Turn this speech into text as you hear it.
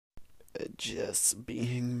Just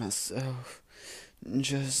being myself.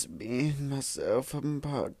 Just being myself on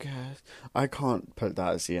podcast. I can't put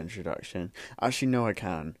that as the introduction. Actually, no, I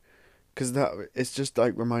can. Because it's just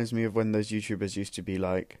like reminds me of when those YouTubers used to be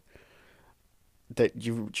like, do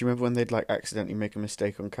you remember when they'd like accidentally make a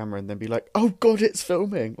mistake on camera and then be like, oh god, it's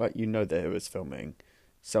filming? Like, you know that it was filming.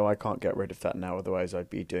 So I can't get rid of that now, otherwise I'd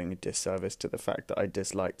be doing a disservice to the fact that I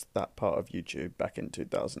disliked that part of YouTube back in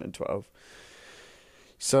 2012.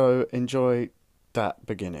 So enjoy that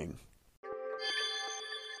beginning.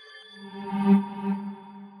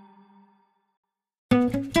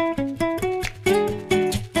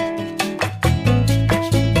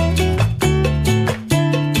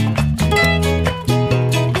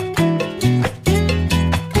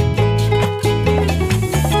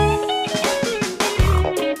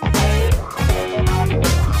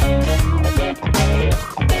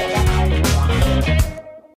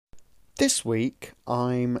 This week,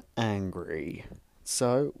 I'm angry.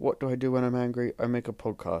 So, what do I do when I'm angry? I make a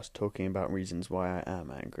podcast talking about reasons why I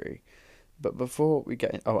am angry. But before we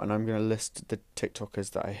get in... Oh, and I'm going to list the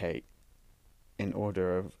TikTokers that I hate in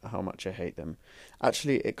order of how much I hate them.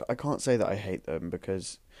 Actually, I can't say that I hate them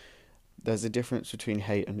because there's a difference between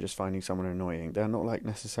hate and just finding someone annoying. They're not like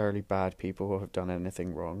necessarily bad people who have done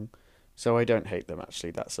anything wrong. So I don't hate them,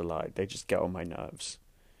 actually. That's a lie. They just get on my nerves.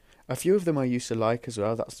 A few of them I used to like as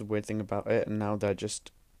well, that's the weird thing about it, and now they're just...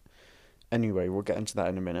 Anyway, we'll get into that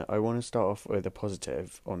in a minute. I want to start off with a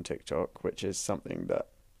positive on TikTok, which is something that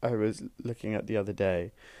I was looking at the other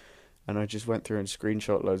day, and I just went through and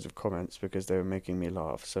screenshot loads of comments because they were making me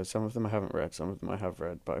laugh. So some of them I haven't read, some of them I have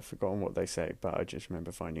read, but I've forgotten what they say, but I just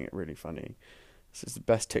remember finding it really funny. This is the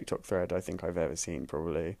best TikTok thread I think I've ever seen,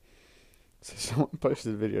 probably. So someone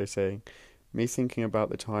posted a video saying... Me thinking about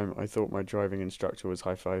the time I thought my driving instructor was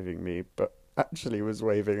high-fiving me, but actually was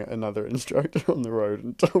waving at another instructor on the road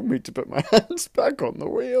and told me to put my hands back on the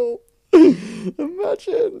wheel.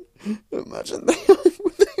 Imagine they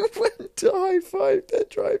went to high-five their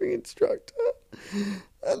driving instructor,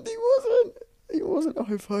 and he wasn't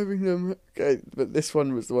high-fiving them. Okay, but this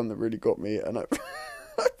one was the one that really got me, and I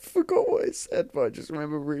forgot what it said, but I just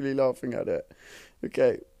remember really laughing at it.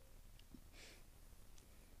 Okay.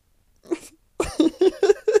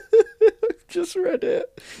 I've just read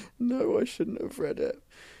it. No, I shouldn't have read it.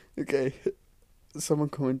 Okay, someone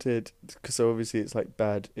commented, because obviously it's like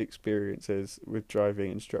bad experiences with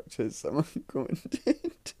driving instructors. Someone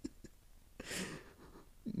commented,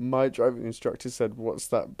 my driving instructor said, "What's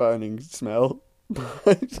that burning smell?"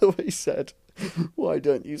 I thought he said, "Why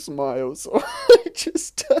don't you smile?" So I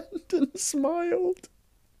just turned and smiled.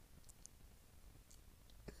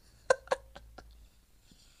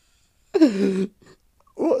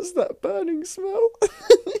 What's that burning smell?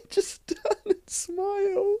 They just turn and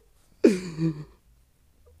smile.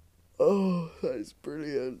 Oh, that is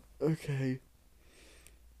brilliant. Okay.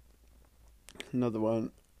 Another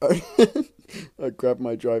one. I grabbed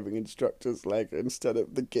my driving instructor's leg instead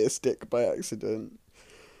of the gear stick by accident.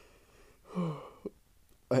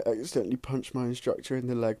 I accidentally punched my instructor in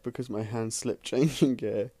the leg because my hand slipped changing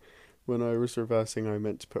gear. When I was reversing, I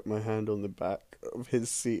meant to put my hand on the back of his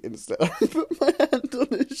seat instead. I put my hand on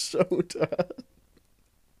his shoulder.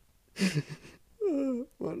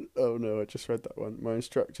 Oh no, I just read that one. My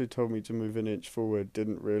instructor told me to move an inch forward,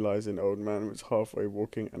 didn't realise an old man was halfway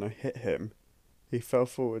walking, and I hit him. He fell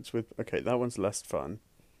forwards with... Okay, that one's less fun.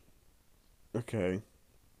 Okay.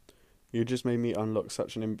 You just made me unlock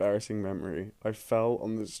such an embarrassing memory. I fell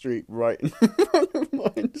on the street right in front of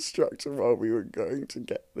my instructor while we were going to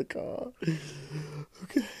get the car.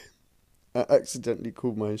 Okay. I accidentally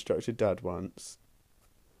called my instructor Dad once.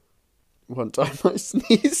 One time I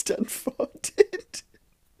sneezed and farted.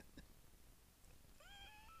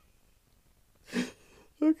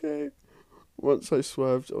 Okay. Once I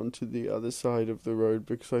swerved onto the other side of the road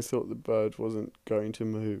because I thought the bird wasn't going to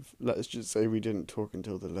move. Let's just say we didn't talk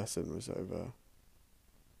until the lesson was over.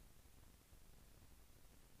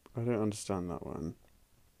 I don't understand that one.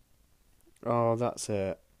 Oh, that's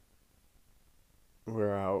it.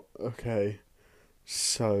 We're out. Okay.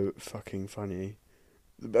 So fucking funny.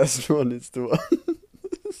 The best one is the one.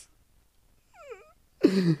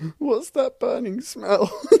 What's that burning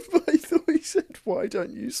smell? I thought he said, "Why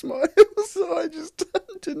don't you smile?" So I just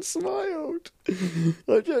turned and smiled.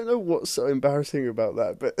 I don't know what's so embarrassing about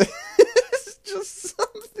that, but it's just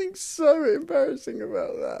something so embarrassing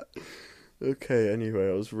about that. Okay, anyway,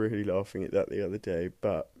 I was really laughing at that the other day,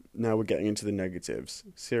 but now we're getting into the negatives.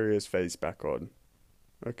 Serious face back on.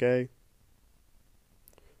 Okay?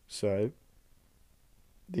 So,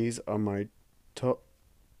 these are my top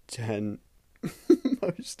 10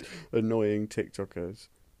 most annoying TikTokers.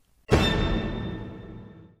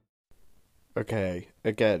 Okay,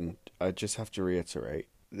 again, I just have to reiterate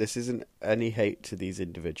this isn't any hate to these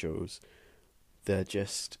individuals. They're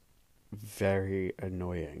just very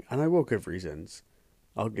annoying. And I will give reasons.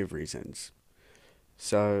 I'll give reasons.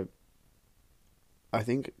 So, I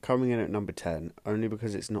think coming in at number 10, only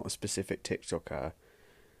because it's not a specific TikToker,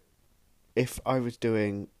 if I was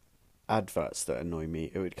doing adverts that annoy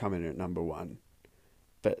me, it would come in at number 1.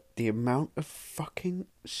 But the amount of fucking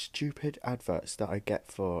stupid adverts that I get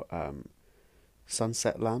for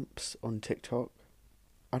sunset lamps on TikTok,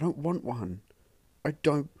 I don't want one. I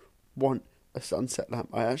don't want a sunset lamp.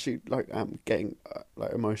 I actually am getting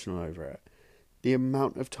emotional over it. The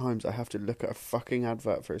amount of times I have to look at a fucking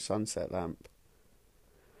advert for a sunset lamp.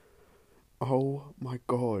 Oh my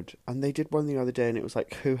god. And they did one the other day and it was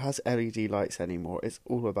like, who has LED lights anymore? It's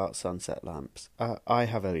all about sunset lamps. I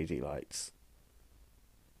have LED lights.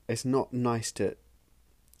 It's not nice to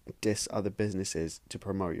diss other businesses to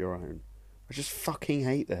promote your own. I just fucking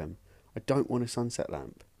hate them. I don't want a sunset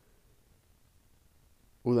lamp.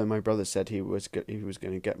 Although my brother said he was going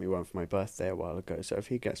to get me one for my birthday a while ago, so if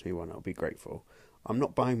he gets me one, I'll be grateful. I'm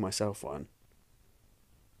not buying myself one.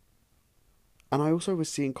 And I also was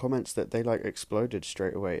seeing comments that they exploded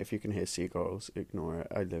straight away. If you can hear seagulls, ignore it.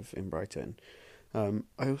 I live in Brighton. I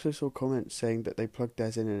also saw comments saying that they plugged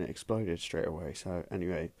theirs in and it exploded straight away. So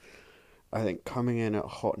anyway, I think coming in at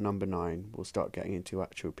hot number 9, we'll start getting into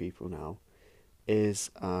actual people now,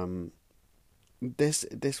 is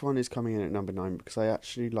this one is coming in at number 9 because I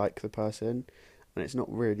actually like the person, and it's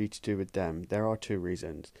not really to do with them. There are 2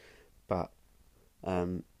 reasons, but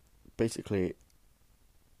basically,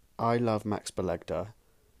 I love Max Belegda,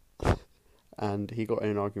 and he got in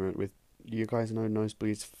an argument with, you guys know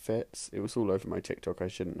Nosebleeds Fits? It was all over my TikTok. I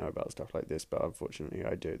shouldn't know about stuff like this, but unfortunately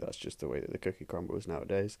I do. That's just the way that the cookie crumbles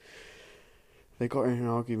nowadays. They got in an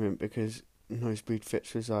argument because Nosebleed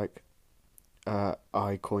Fits was like,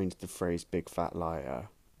 I coined the phrase big fat liar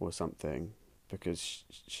or something because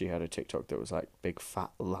she had a TikTok that was like big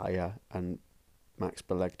fat liar, and Max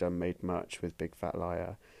Belegda made merch with big fat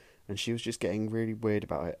liar, and she was just getting really weird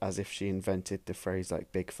about it as if she invented the phrase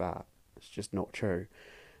like big fat. It's just not true.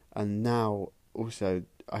 And now also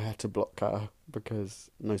I had to block her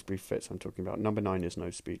because Nosebleed Fits I'm talking about. Number 9 is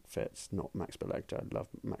Nosebleed Fits, not Max Belegda. I love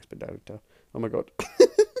Max Belegda. Oh my god.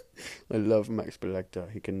 I love Max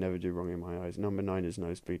Belegda. He can never do wrong in my eyes. Number 9 is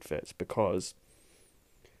Nosebleed Fits because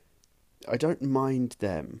I don't mind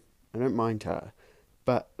them. I don't mind her.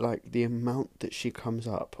 But the amount that she comes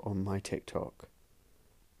up on my TikTok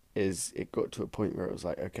it got to a point where it was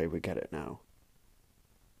like, okay, we get it now.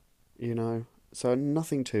 You know? So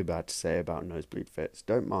nothing too bad to say about Nosebleed Fits.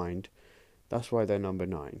 Don't mind. That's why they're number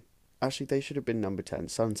 9. Actually, they should have been number 10.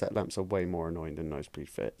 Sunset lamps are way more annoying than Nosebleed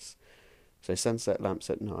Fits. So sunset lamps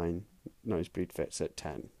at 9, Nosebleed Fits at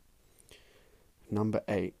 10. Number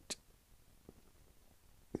 8.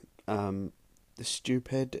 The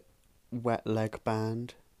stupid wet leg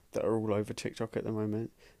band that are all over TikTok at the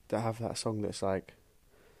moment, that have that song that's like,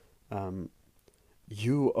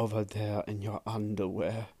 you over there in your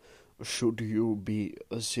underwear, should you be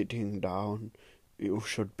sitting down? You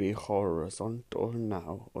should be horizontal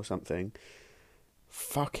now, or something.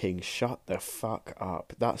 Fucking shut the fuck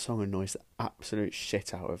up. That song annoys the absolute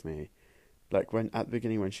shit out of me. When at the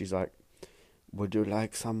beginning when she's like, would you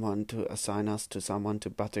like someone to assign us to someone to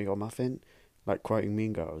butter your muffin? Quoting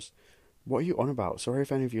Mean Girls. What are you on about? Sorry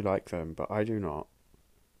if any of you like them, but I do not.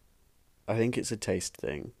 I think it's a taste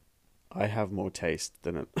thing. I have more taste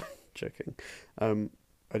than a... joking.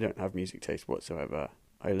 I don't have music taste whatsoever.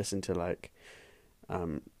 I listen to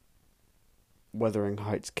Wuthering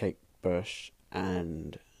Heights, Kate Bush,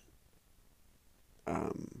 and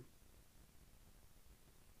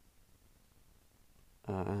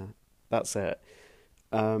that's it.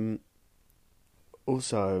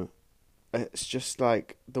 Also, it's just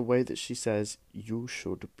the way that she says, you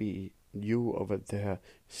should be, you over there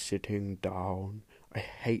sitting down. I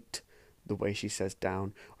hate the way she says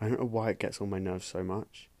down. I don't know why it gets on my nerves so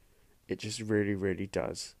much. It just really, really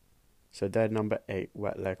does. So they're number 8,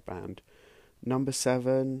 Wet Leg Band. Number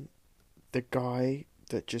 7, the guy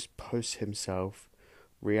that just posts himself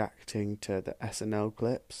reacting to the SNL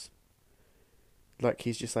clips.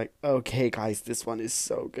 He's just like, okay guys, this one is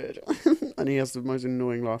so good. And he has the most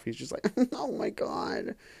annoying laugh. He's just like, oh my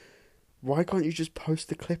god. Why can't you just post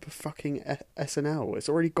the clip of fucking SNL? It's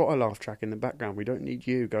already got a laugh track in the background. We don't need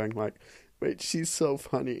you going wait, she's so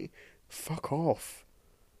funny. Fuck off.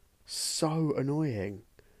 So annoying.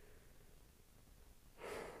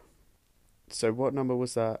 So what number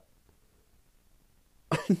was that?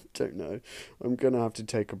 I don't know. I'm going to have to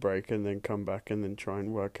take a break and then come back and then try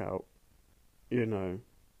and work out,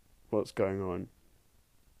 what's going on.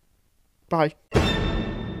 Bye.